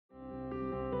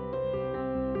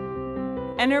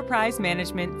Enterprise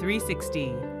Management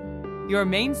 360, your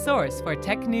main source for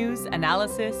tech news,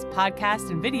 analysis,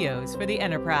 podcasts, and videos for the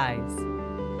enterprise.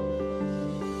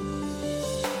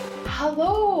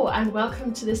 Hello and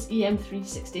welcome to this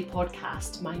EM360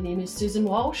 podcast. My name is Susan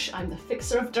Walsh. I'm the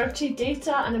fixer of dirty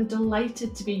data and I'm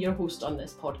delighted to be your host on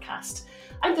this podcast.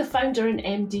 I'm the founder and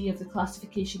MD of the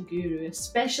Classification Guru, a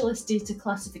specialist data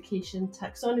classification,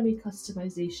 taxonomy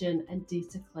customization and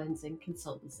data cleansing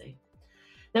consultancy.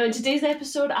 Now in today's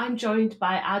episode, I'm joined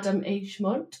by Adam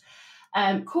Egmont,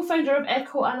 co-founder of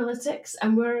Echo Analytics,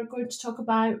 and we're going to talk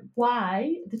about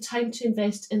why the time to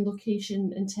invest in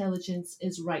location intelligence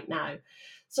is right now.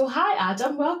 So hi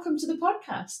Adam, welcome to the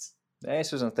podcast. Hey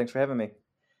Susan, thanks for having me.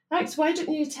 Thanks. Why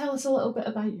don't you tell us a little bit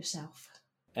about yourself?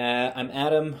 I'm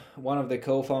Adam, one of the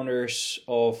co-founders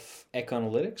of Echo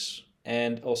Analytics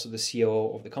and also the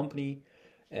COO of the company.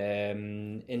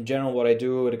 In general, what I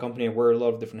do at the company, I wear a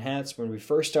lot of different hats. When we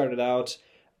first started out,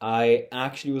 I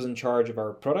actually was in charge of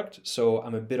our product, so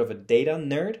I'm a bit of a data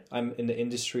nerd. I'm in the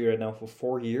industry right now for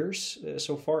 4 years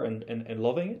so far and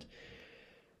loving it.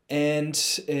 And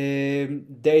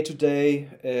day to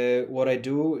day, what I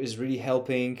do is really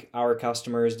helping our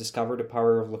customers discover the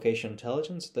power of location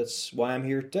intelligence. That's why I'm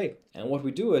here today. And what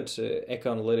we do at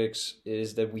Echo Analytics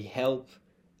is that we help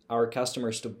our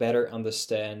customers to better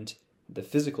understand the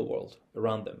physical world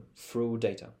around them through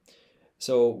data.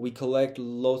 So we collect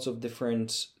lots of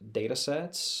different data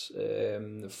sets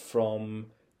from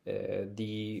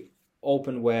the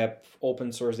open web,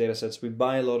 open source data sets. We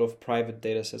buy a lot of private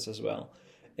data sets as well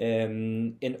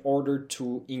in order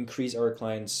to increase our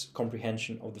clients'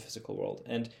 comprehension of the physical world.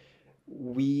 And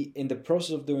we, in the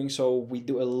process of doing so, we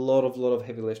do a lot of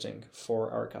heavy lifting for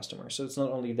our customers. So it's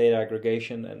not only data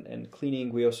aggregation and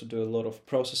cleaning, we also do a lot of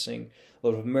processing, a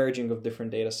lot of merging of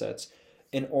different data sets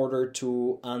in order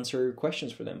to answer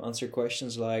questions for them. Answer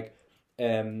questions like,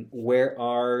 where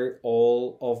are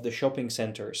all of the shopping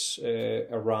centers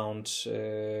around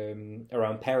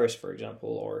Paris, for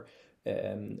example, or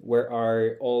where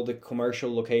are all the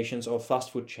commercial locations of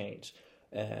fast food chains?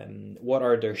 What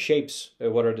are their shapes?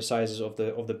 What are the sizes of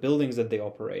the buildings that they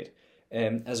operate?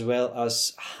 As well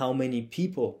as how many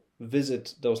people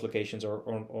visit those locations or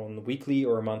on a weekly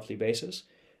or a monthly basis,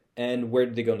 and where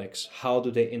do they go next? How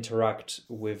do they interact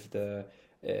with the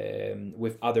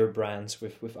with other brands,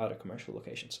 with other commercial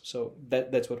locations? So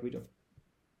that's what we do.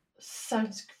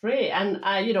 Sounds great. And,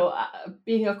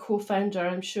 being a co-founder,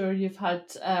 I'm sure you've had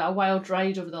a wild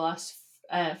ride over the last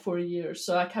 4 years.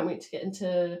 So I can't wait to get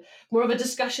into more of a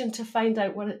discussion to find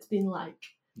out what it's been like.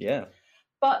 Yeah.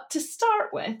 But to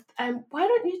start with, why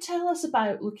don't you tell us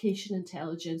about location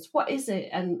intelligence? What is it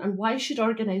and why should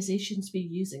organizations be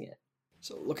using it?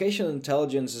 So location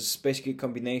intelligence is basically a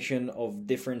combination of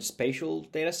different spatial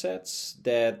data sets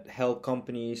that help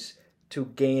companies to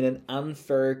gain an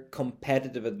unfair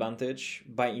competitive advantage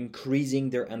by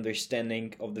increasing their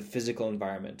understanding of the physical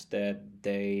environment that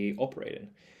they operate in.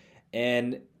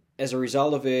 And as a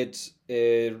result of it,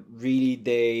 really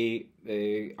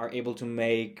they are able to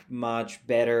make much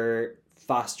better,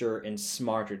 faster, and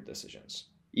smarter decisions.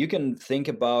 You can think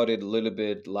about it a little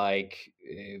bit like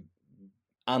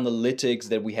analytics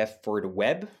that we have for the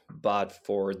web, but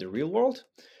for the real world.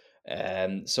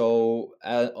 So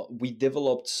we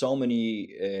developed so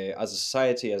many as a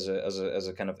society, as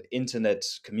a kind of internet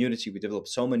community. We developed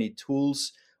so many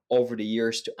tools over the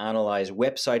years to analyze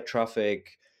website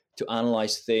traffic, to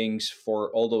analyze things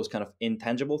for all those kind of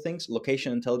intangible things.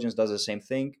 Location intelligence does the same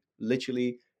thing,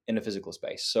 literally in the physical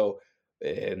space. So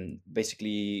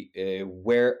basically,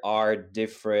 where are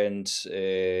different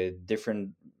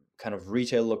kind of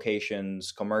retail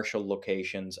locations, commercial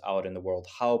locations out in the world?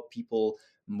 How people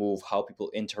move, how people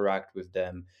interact with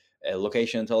them.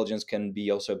 Location intelligence can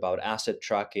be also about asset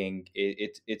tracking.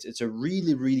 It's a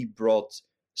really broad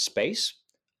space,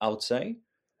 I would say.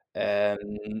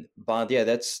 But yeah,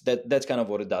 that's kind of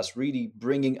what it does. Really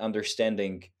bringing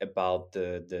understanding about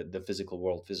the physical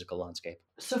world, physical landscape.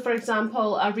 So, for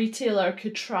example, a retailer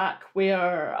could track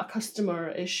where a customer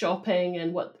is shopping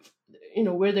and what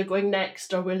where they're going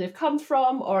next, or where they've come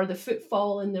from, or the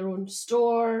footfall in their own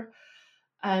store.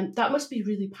 That must be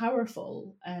really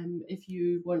powerful if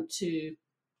you want to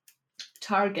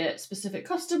target specific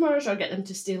customers or get them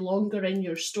to stay longer in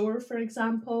your store, for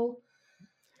example,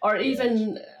 or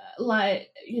even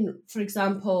for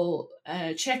example,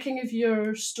 checking if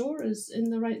your store is in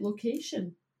the right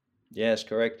location. Yes,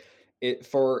 correct.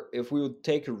 If we would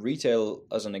take retail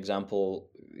as an example,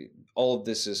 all of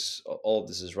this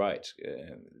is right.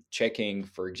 Checking,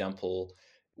 for example,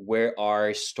 where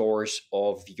are stores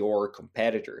of your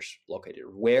competitors located?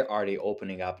 Where are they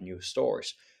opening up new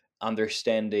stores?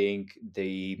 understanding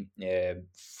the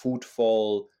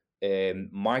footfall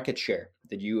market share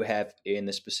that you have in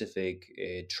a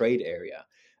specific trade area,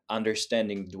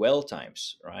 understanding dwell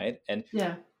times, right? And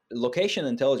Yeah. location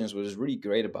intelligence, what is really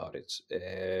great about it,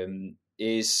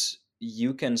 is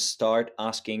you can start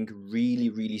asking really,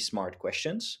 really smart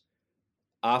questions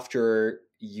after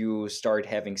you start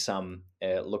having some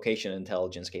location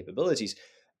intelligence capabilities.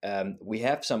 We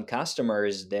have some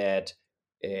customers that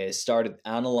started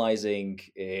analyzing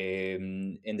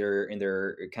in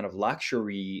their kind of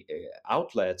luxury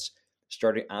outlets,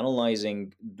 started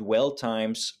analyzing dwell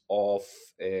times of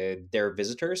their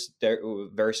visitors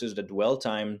versus the dwell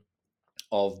time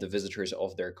of the visitors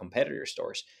of their competitor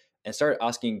stores, and started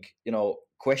asking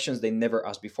questions they never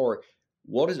asked before.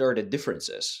 What are the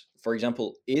differences? For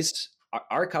example, is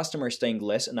our customers staying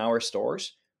less in our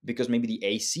stores because maybe the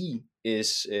AC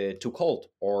is too cold,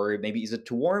 or maybe is it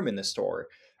too warm in the store?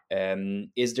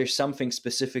 Is there something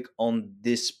specific on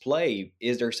display?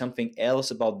 Is there something else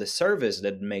about the service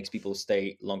that makes people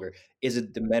stay longer? Is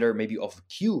it the matter maybe of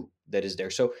queue that is there?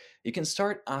 So you can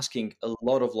start asking a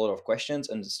lot of questions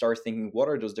and start thinking, what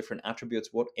are those different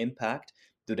attributes? What impact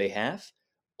do they have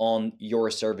on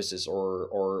your services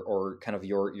or kind of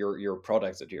your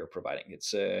products that you're providing?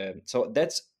 It's so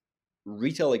that's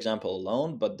retail example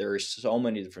alone, but there's so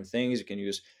many different things. You can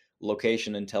use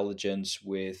location intelligence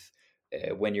with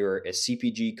when you're a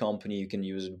CPG company. You can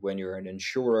use it when you're an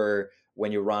insurer,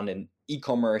 when you run an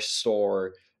e-commerce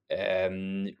store,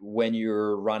 when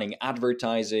you're running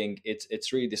advertising.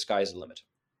 It's really the sky's the limit.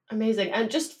 Amazing.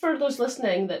 And just for those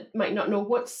listening that might not know,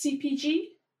 what's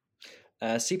CPG?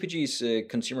 CPG is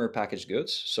consumer packaged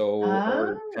goods, so Ah,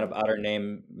 or kind of other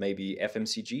name maybe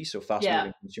FMCG, so fast yeah.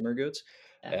 moving consumer goods.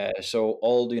 Yeah. So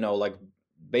all like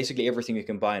basically everything you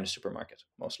can buy in a supermarket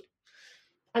mostly.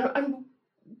 And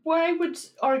why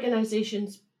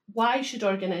should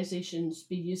organizations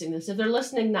be using this? If they're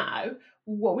listening now,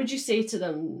 what would you say to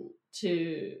them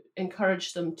to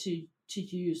encourage them to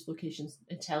use location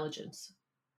intelligence?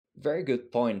 Very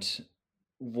good point.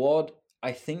 What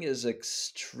I think is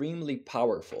extremely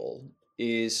powerful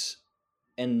is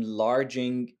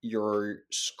enlarging your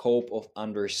scope of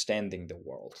understanding the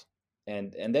world.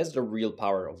 And that's the real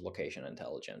power of location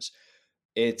intelligence.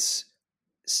 It's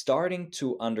starting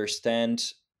to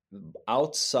understand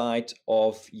outside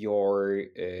of your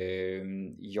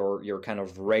kind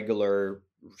of regular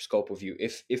scope of view.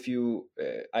 If you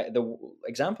the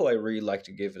example I really like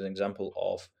to give is an example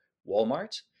of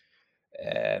Walmart.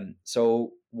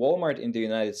 So Walmart in the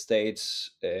United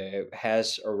States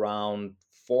has around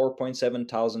 4.7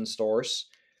 thousand stores.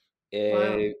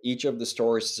 Wow. Each of the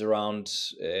stores is around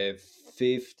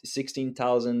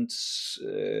 16,000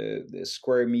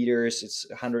 square meters. It's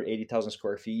 180,000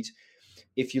 square feet.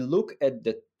 If you look at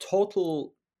the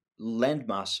total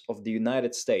landmass of the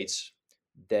United States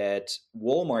that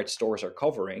Walmart stores are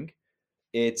covering,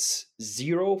 it's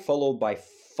 0 followed by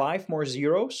 5 more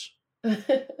zeros,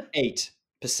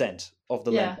 8% of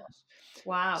the Yeah. landmass.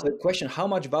 Wow. So the question, how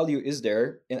much value is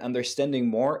there in understanding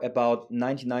more about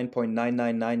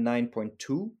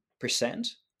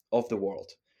 99.9999.2% of the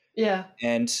world? Yeah.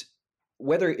 And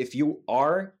whether if you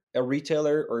are a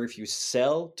retailer or if you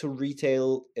sell to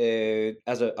retail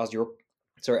as your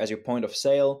point of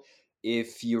sale,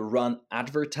 if you run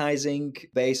advertising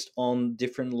based on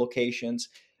different locations,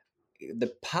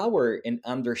 the power in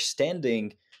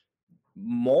understanding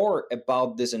more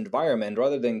about this environment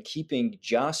rather than keeping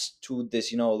just to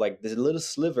this like this little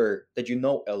sliver that you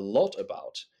know a lot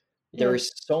about, there Yeah. is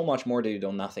so much more that you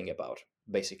know nothing about,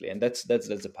 basically. And that's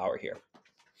the power here.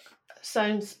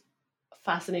 Sounds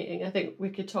fascinating. I think we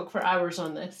could talk for hours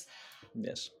on this.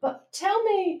 Yes. But tell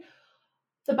me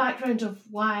the background of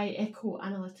why Echo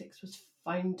Analytics was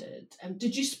founded.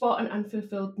 Did you spot an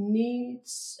unfulfilled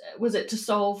needs? Was it to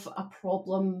solve a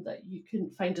problem that you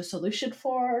couldn't find a solution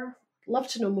for? Love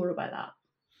to know more about that.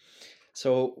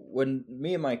 So when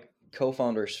me and my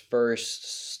co-founders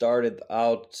first started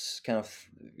out kind of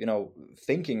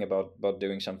thinking about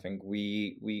doing something,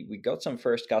 we got some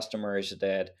first customers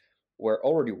that were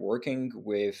already working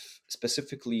with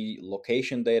specifically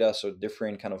location data, so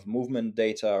different kind of movement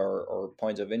data or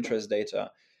points of interest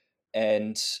data,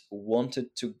 and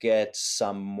wanted to get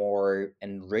some more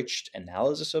enriched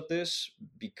analysis of this,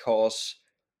 because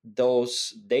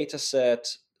those data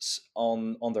sets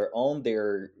on their own,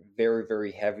 they're very,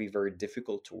 very heavy, very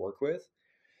difficult to work with.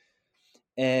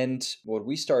 And what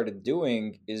we started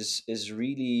doing is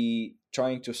really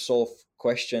trying to solve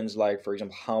questions like, for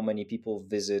example, how many people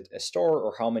visit a store,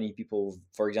 or how many people,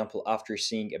 for example, after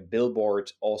seeing a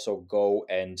billboard, also go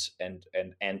and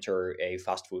enter a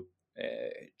fast food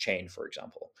chain, for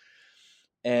example.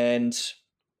 And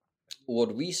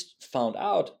what we found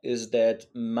out is that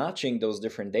matching those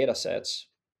different data sets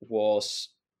was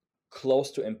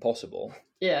close to impossible.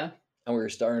 Yeah. And we were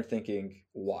starting thinking,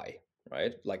 why,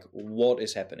 right? Like, what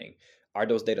is happening? Are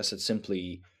those data sets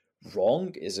simply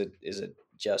wrong? Is it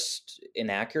just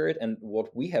inaccurate? And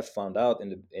what we have found out in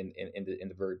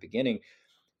the very beginning,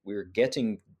 we're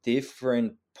getting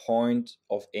different point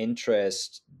of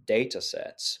interest data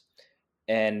sets,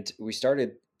 and we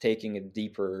started taking a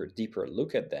deeper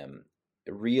look at them,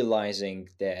 realizing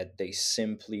that they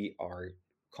simply are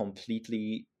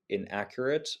completely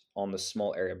inaccurate on the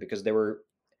small area, because they were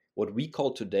what we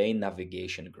call today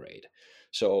navigation grade.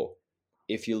 So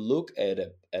if you look at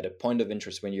a point of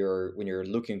interest when you're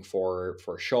looking for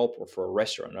a shop or for a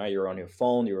restaurant, right? You're on your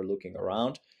phone, you're looking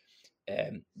around,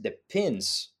 the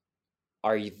pins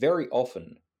are very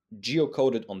often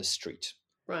geocoded on the street.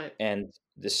 Right. And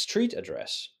the street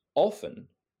address often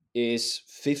is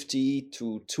 50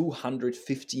 to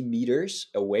 250 meters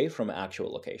away from an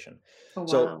actual location. Oh, wow.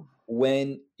 So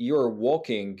when you're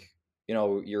walking,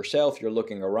 yourself, you're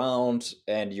looking around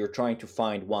and you're trying to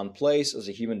find one place as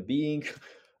a human being,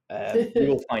 you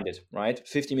will find it, right?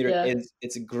 50 meters. Yeah.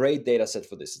 It's a great data set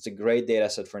for this. It's a great data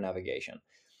set for navigation.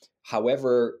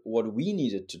 However, what we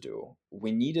needed to do,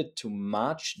 we needed to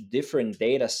match different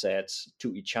data sets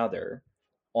to each other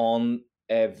on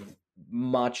a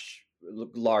much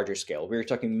larger scale. We're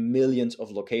talking millions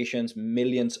of locations,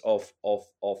 millions of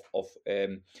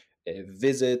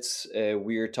visits.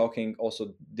 We're talking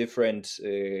also different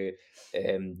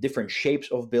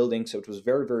shapes of buildings. So it was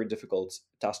very, very difficult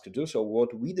task to do. So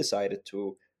what we decided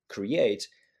to create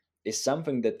is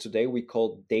something that today we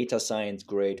call data science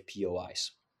grade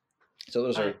POIs. So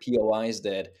those are POIs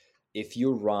that if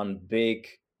you run big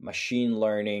machine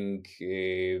learning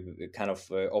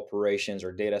operations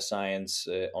or data science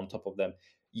on top of them,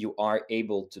 you are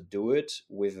able to do it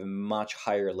with a much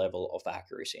higher level of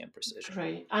accuracy and precision.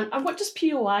 Right. And what does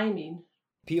POI mean?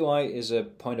 POI is a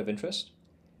point of interest.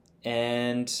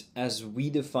 And as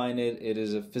we define it, it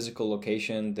is a physical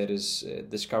location that is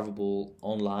discoverable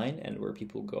online and where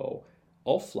people go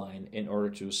offline in order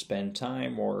to spend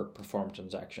time or perform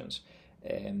transactions.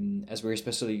 As we're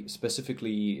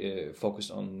specifically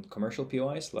focused on commercial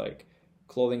POIs like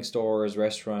clothing stores,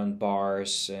 restaurant,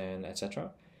 bars, and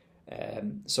etc.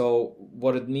 So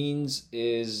what it means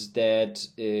is that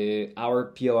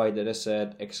our POI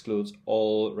dataset excludes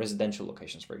all residential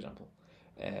locations, for example.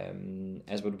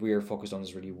 As what we're focused on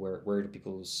is really where do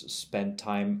people spend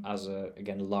time as a,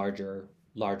 again, larger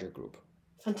group.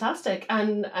 Fantastic.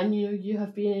 And you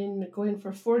have been going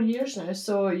for 4 years now,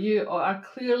 so you are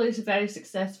clearly very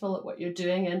successful at what you're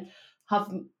doing and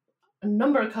have a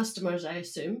number of customers, I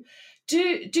assume.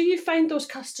 Do you find those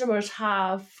customers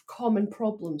have common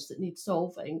problems that need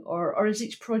solving, or is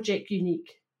each project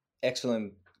unique?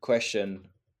 Excellent question.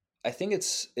 I think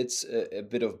it's a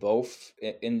bit of both.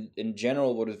 In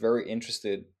general, what is very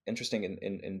interesting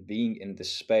in being in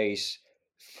this space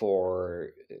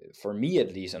for me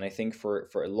at least, and I think for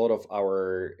a lot of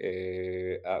our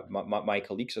my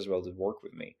colleagues as well that work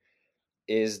with me,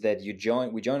 is that we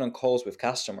join on calls with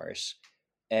customers,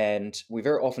 and we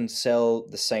very often sell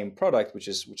the same product, which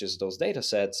is those data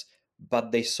sets,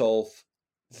 but they solve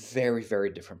very,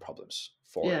 very different problems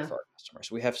for our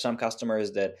customers. We have some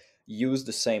customers that use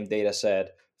the same data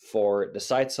set for the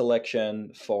site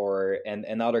selection, for and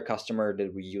another customer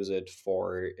that we use it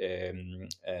for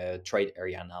trade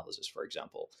area analysis, for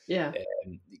example.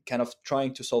 Kind of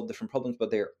trying to solve different problems,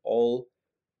 but they're all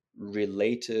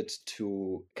related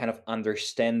to kind of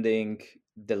understanding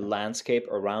the landscape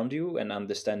around you and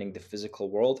understanding the physical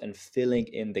world and filling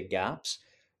in the gaps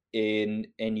in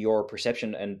your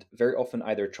perception, and very often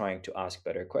either trying to ask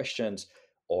better questions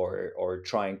or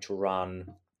trying to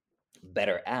run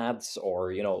better ads,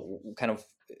 or kind of.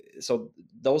 So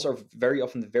those are very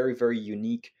often very, very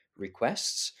unique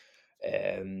requests.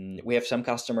 We have some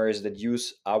customers that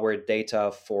use our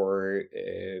data for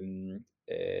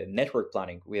network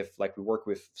planning. We work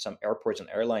with some airports and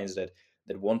airlines that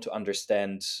want to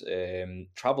understand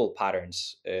travel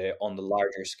patterns on the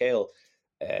larger scale.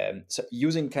 So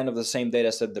using kind of the same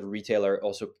data set that retailer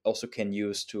also can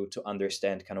use to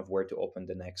understand kind of where to open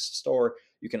the next store,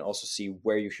 you can also see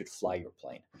where you should fly your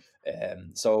plane.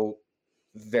 So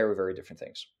very, very different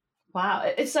things.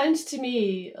 Wow. It sounds to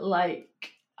me like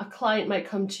a client might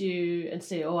come to you and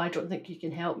say, "Oh, I don't think you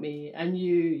can help me." And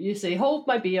you say, "Hold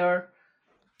my beer.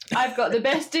 I've got the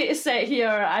best data set here.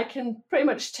 I can pretty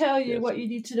much tell you what you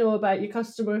need to know about your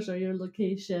customers or your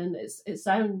location." It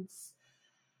sounds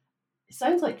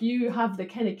like you have the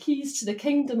kind of keys to the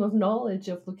kingdom of knowledge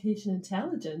of location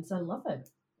intelligence. I love it.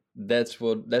 that's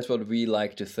what we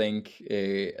like to think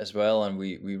as well, and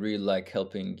we really like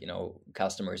helping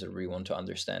customers that really want to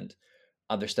understand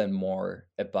more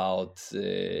about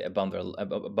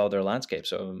their landscape.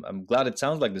 So I'm glad it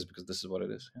sounds like this, because this is what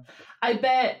it is. Yeah. I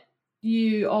bet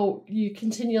you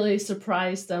continually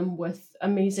surprise them with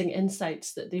amazing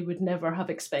insights that they would never have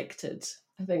expected.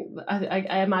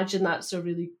 I imagine that's a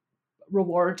really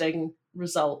rewarding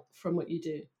result from what you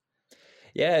do.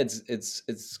 Yeah,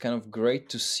 it's kind of great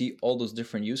to see all those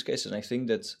different use cases. And I think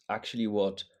that's actually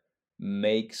what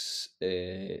makes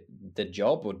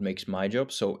what makes my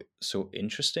job so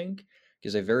interesting,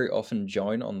 because I very often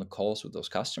join on the calls with those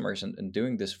customers, and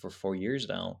doing this for 4 years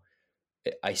now,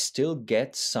 I still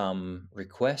get some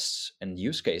requests and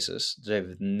use cases that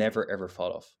I've never ever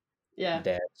thought of. Yeah.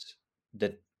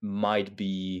 That might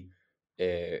be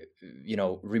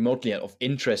remotely of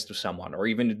interest to someone, or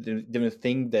even the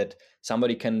thing that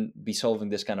somebody can be solving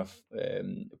this kind of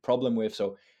problem with.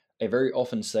 So I very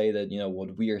often say that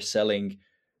what we are selling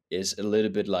is a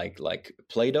little bit like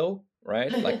Play-Doh,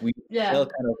 right? Like we sell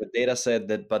kind of a data set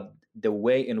but the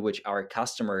way in which our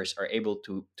customers are able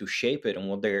to shape it and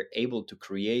what they're able to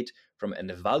create from, and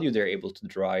the value they're able to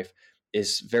drive,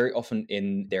 is very often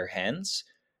in their hands.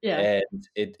 Yeah. And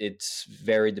it's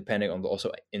very dependent on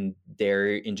also in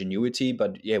their ingenuity,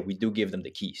 but yeah, we do give them the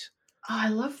keys. Oh, I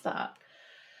love that.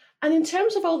 And in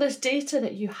terms of all this data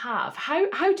that you have,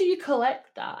 how do you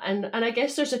collect that? And I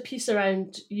guess there's a piece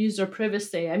around user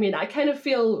privacy. I mean, I kind of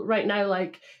feel right now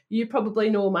like you probably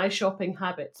know my shopping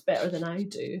habits better than I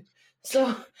do.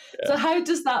 So how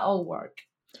does that all work?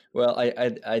 Well,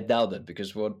 I doubt it,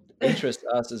 because what interests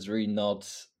us is really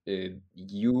not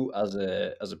you as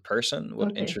a person.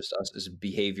 What interests us is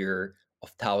behavior of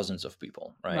thousands of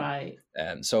people, right?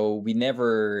 So we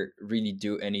never really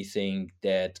do anything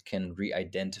that can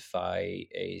re-identify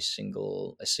a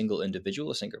single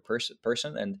individual, a single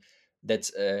person, and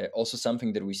that's also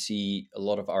something that we see a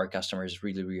lot of our customers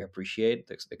really appreciate.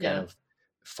 The kind of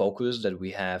focus that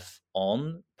we have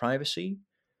on privacy.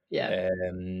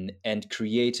 And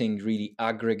creating really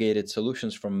aggregated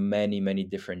solutions from many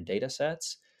different data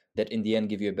sets that in the end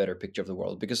give you a better picture of the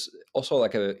world. Because also,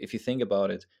 if you think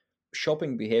about it,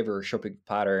 shopping behavior, shopping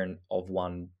pattern of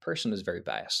one person is very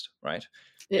biased, right?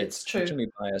 It's true. Extremely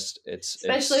biased.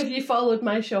 Especially if you followed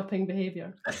my shopping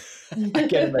behavior. I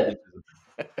can imagine.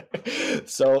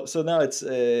 So now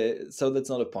so that's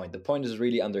not a point. The point is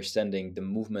really understanding the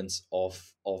movements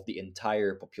of the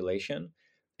entire population,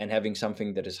 and having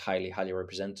something that is highly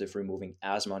representative, removing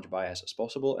as much bias as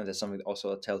possible. And that's something that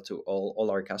also I tell to all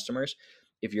our customers.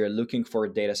 If you're looking for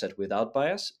a data set without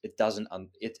bias, it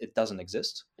doesn't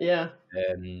exist. Yeah.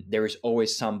 There is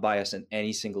always some bias in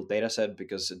any single data set,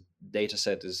 because a data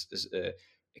set is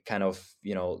kind of,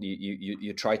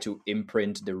 you try to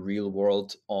imprint the real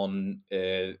world on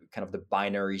kind of the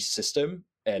binary system.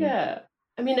 And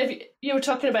I mean, if you were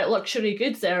talking about luxury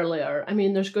goods earlier, I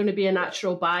mean, there's going to be a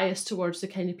natural bias towards the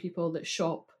kind of people that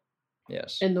shop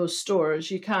in those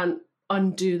stores. You can't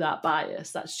undo that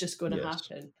bias. That's just going to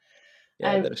happen.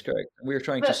 Yeah, that is correct. We're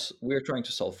trying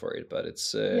to solve for it, but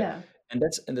it's and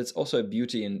that's also a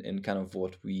beauty in kind of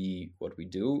what we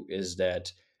do, is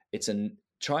that it's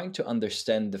trying to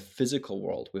understand the physical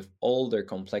world with all their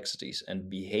complexities and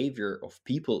behavior of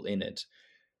people in it.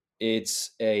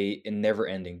 It's a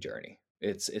never-ending journey.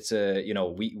 It's a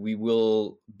we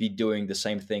will be doing the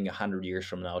same thing 100 years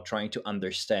from now, trying to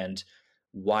understand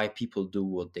why people do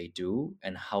what they do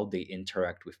and how they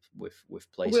interact with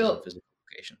places and physical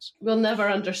locations. We'll never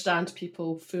understand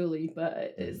people fully,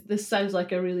 but this sounds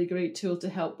like a really great tool to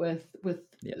help with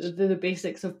the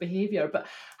basics of behavior. But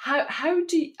how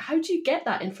do you get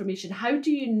that information? How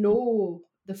do you know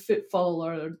the footfall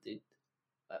or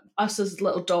us as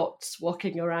little dots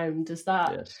walking around? Is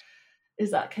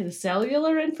that kind of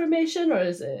cellular information, or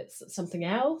is it something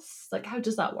else? Like, how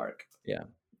does that work? Yeah.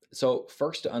 So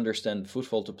first, to understand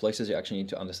footfall to places, you actually need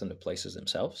to understand the places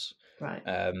themselves. Right.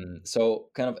 So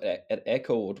kind of at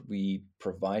Echo, what we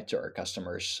provide to our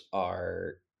customers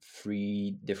are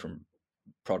 3 different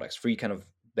products, 3 kind of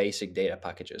basic data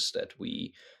packages that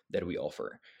we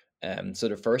offer. So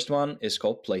the first one is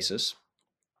called Places.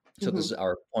 So this is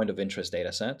our point of interest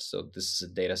data set. So this is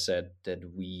a data set that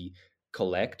we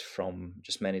collect from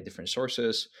just many different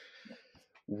sources.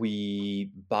 We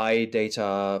buy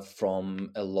data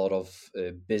from a lot of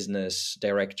business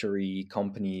directory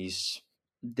companies,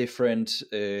 different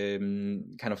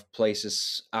kind of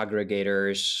places,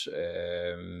 aggregators,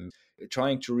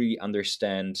 trying to really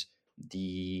understand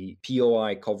the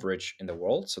POI coverage in the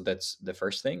world. So that's the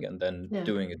first thing, and then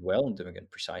doing it well and doing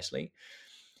it precisely.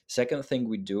 Second thing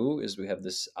we do is we have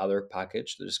this other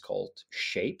package that is called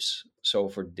Shapes. So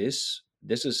for this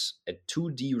is a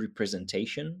 2D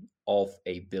representation of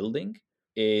a building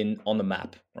on the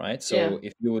map, right? So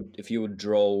if you would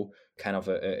draw kind of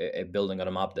a building on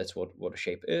a map, that's what a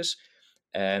shape is.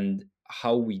 And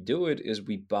how we do it is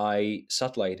we buy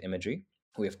satellite imagery.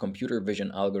 We have computer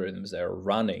vision algorithms that are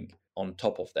running on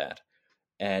top of that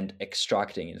and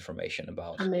extracting information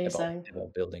about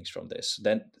buildings from this.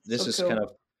 Then this is kind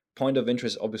of point of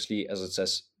interest. Obviously, as it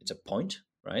says, it's a point,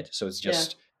 right? So it's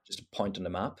just a point on the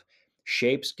map.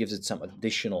 Shapes gives it some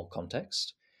additional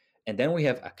context. And then we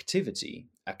have activity,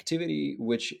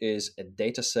 which is a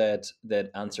data set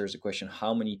that answers the question,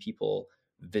 how many people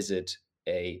visit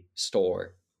a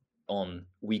store on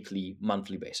weekly,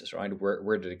 monthly basis, right?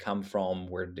 Where did it come from?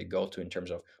 Where did they go to in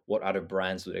terms of what other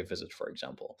brands do they visit, for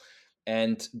example?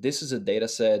 And this is a data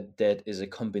set that is a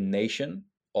combination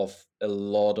of a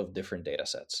lot of different data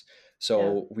sets.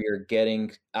 So we are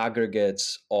getting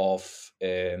aggregates of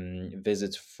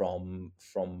visits from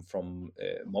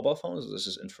mobile phones. This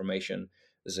is information.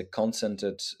 This is a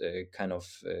consented kind of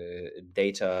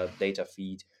data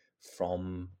feed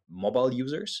from mobile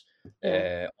users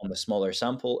on a smaller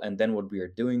sample. And then what we are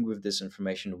doing with this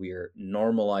information, we are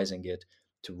normalizing it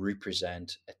to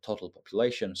represent a total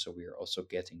population. So we are also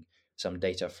getting some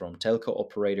data from telco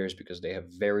operators because they have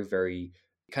very, very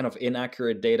kind of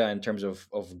inaccurate data in terms of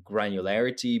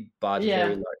granularity, but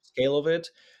very large scale of it.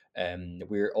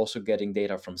 We're also getting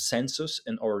data from census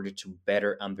in order to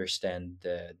better understand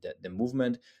the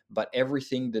movement. But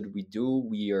everything that we do,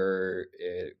 we are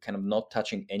kind of not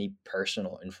touching any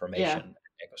personal information.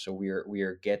 So we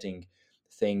are getting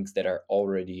things that are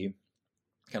already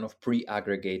kind of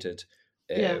pre-aggregated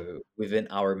within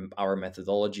our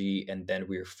methodology, and then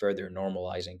we're further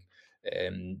normalizing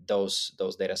those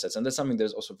data sets. And that's something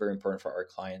that's also very important for our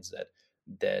clients,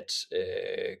 that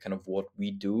kind of what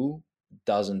we do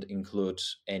doesn't include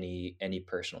any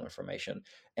personal information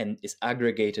and is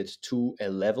aggregated to a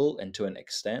level and to an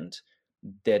extent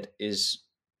that is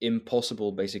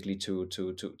impossible basically to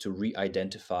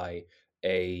re-identify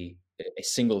a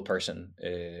single person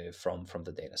from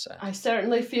the data set. I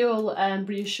certainly feel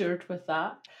reassured with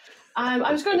that.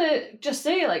 I was going to just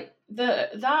say, like,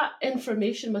 that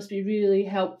information must be really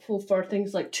helpful for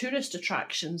things like tourist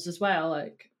attractions as well,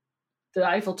 like the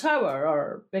Eiffel Tower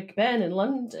or Big Ben in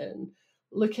London,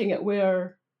 looking at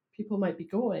where people might be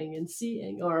going and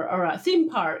seeing, or a theme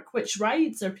park, which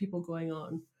rides are people going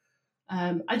on.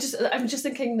 I'm just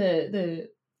thinking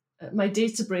my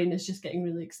data brain is just getting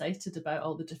really excited about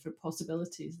all the different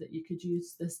possibilities that you could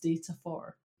use this data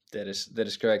for. That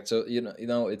is correct. So you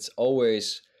know it's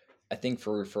always, I think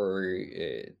for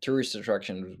tourist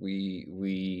attractions,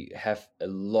 we have a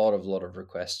lot of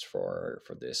requests for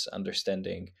this,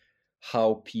 understanding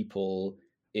how people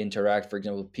interact. For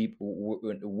example, if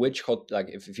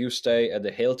you stay at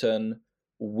the Hilton,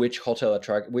 which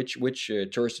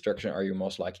tourist attraction are you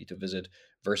most likely to visit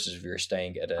versus if you're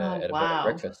staying at a bed and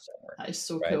breakfast somewhere. That is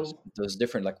so cool. Those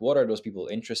different, like, what are those people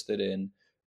interested in?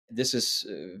 This is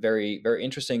very, very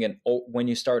interesting. And when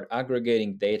you start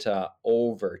aggregating data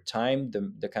over time,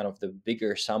 the kind of the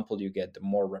bigger sample you get, the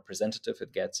more representative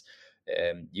it gets.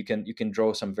 You can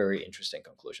draw some very interesting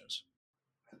conclusions.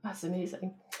 That's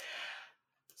amazing.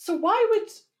 So why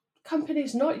would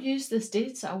companies not use this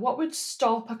data? What would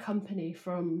stop a company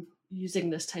from using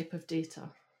this type of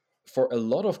data? For a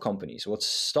lot of companies, what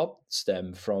stops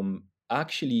them from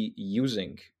actually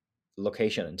using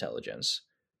location intelligence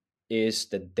is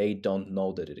that they don't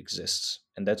know that it exists.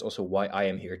 And that's also why I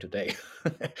am here today,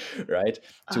 right?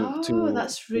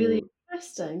 That's really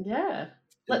interesting. Yeah.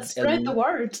 Let's spread the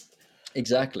word.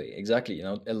 Exactly. You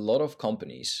know, a lot of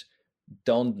companies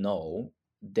don't know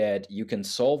that you can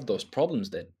solve those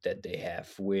problems that they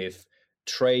have with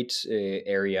trade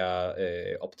area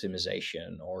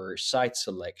optimization or site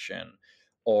selection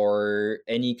or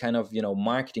any kind of,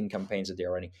 marketing campaigns that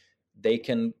they're running. They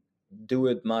can do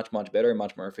it much better,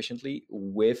 much more efficiently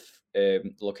with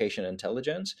location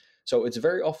intelligence. So it's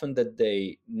very often that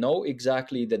they know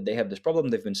exactly that they have this problem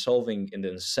they've been solving in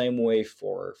the same way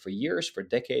for years, for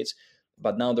decades.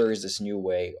 But now there is this new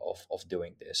way of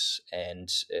doing this, and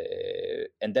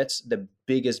that's the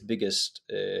biggest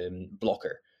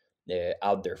blocker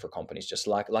out there for companies, just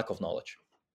lack of knowledge.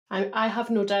 I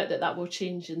have no doubt that will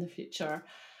change in the future.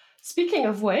 Speaking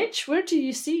of which, where do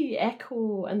you see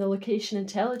Echo and the location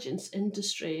intelligence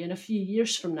industry in a few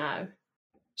years from now?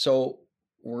 So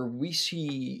where we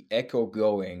see Echo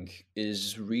going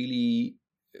is really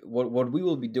what we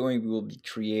will be doing. We will be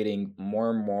creating more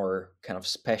and more kind of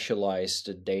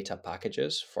specialized data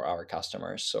packages for our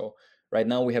customers. So Right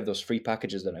now we have those free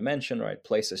packages that I mentioned, right?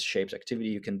 Places, shapes, activity.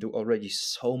 You can do already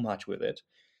so much with it.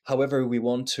 However, we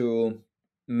want to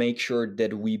make sure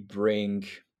that we bring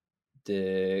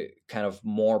the kind of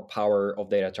more power of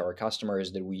data to our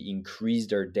customers, that we increase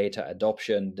their data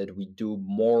adoption, that we do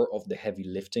more of the heavy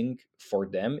lifting for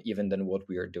them, even than what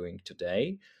we are doing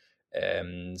today.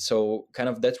 So kind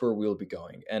of that's where we'll be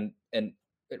going. And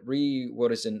really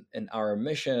what is in our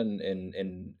mission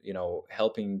in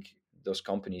helping those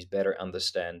companies better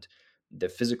understand the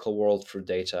physical world through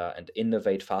data and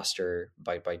innovate faster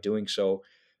by doing so.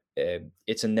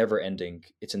 It's a never-ending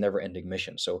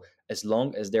mission. So as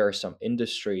long as there are some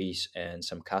industries and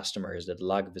some customers that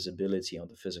lack visibility on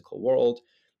the physical world,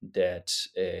 that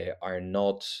are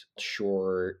not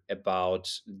sure about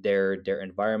their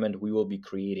environment, we will be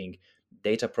creating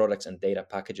data products and data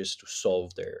packages to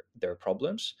solve their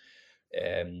problems.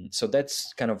 So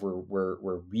that's kind of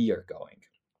where we are going.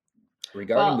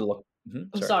 Regarding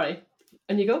sorry,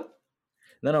 and you go.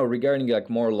 No, regarding like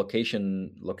more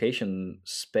location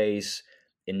space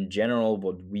in general,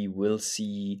 what we will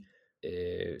see,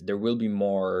 there will be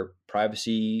more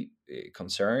privacy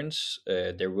concerns.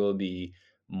 There will be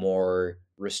more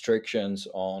restrictions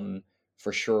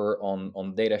for sure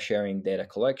on data sharing, data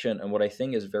collection. And what I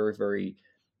think is very, very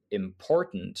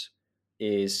important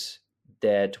is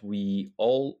that we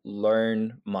all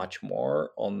learn much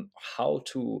more on how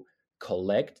to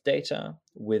collect data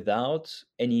without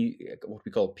any what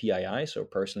we call PII, so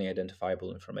personally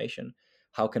identifiable information.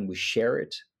 How can we share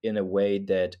it in a way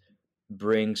that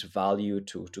brings value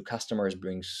to customers,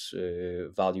 brings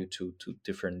value to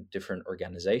different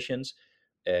organizations,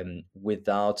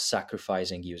 without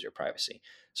sacrificing user privacy?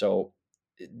 So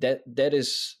that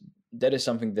is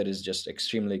something that is just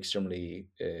extremely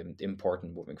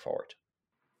important moving forward.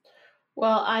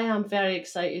 Well, I am very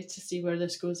excited to see where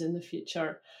this goes in the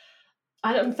future.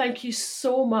 Adam, thank you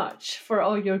so much for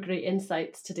all your great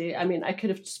insights today. I mean, I could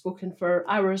have spoken for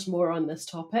hours more on this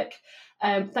topic.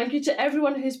 Thank you to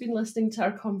everyone who's been listening to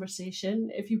our conversation.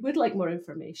 If you would like more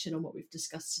information on what we've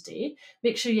discussed today,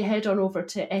 make sure you head on over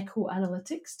to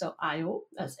echoanalytics.io.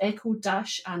 That's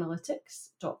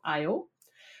echo-analytics.io.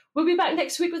 We'll be back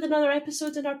next week with another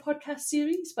episode in our podcast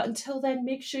series, but until then,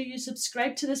 make sure you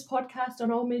subscribe to this podcast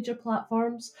on all major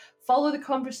platforms. Follow the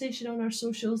conversation on our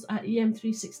socials at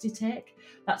EM360Tech.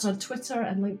 That's on Twitter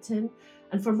and LinkedIn.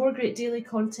 And for more great daily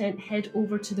content, head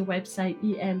over to the website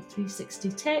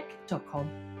em360tech.com.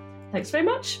 Thanks very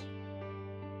much.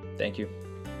 Thank you.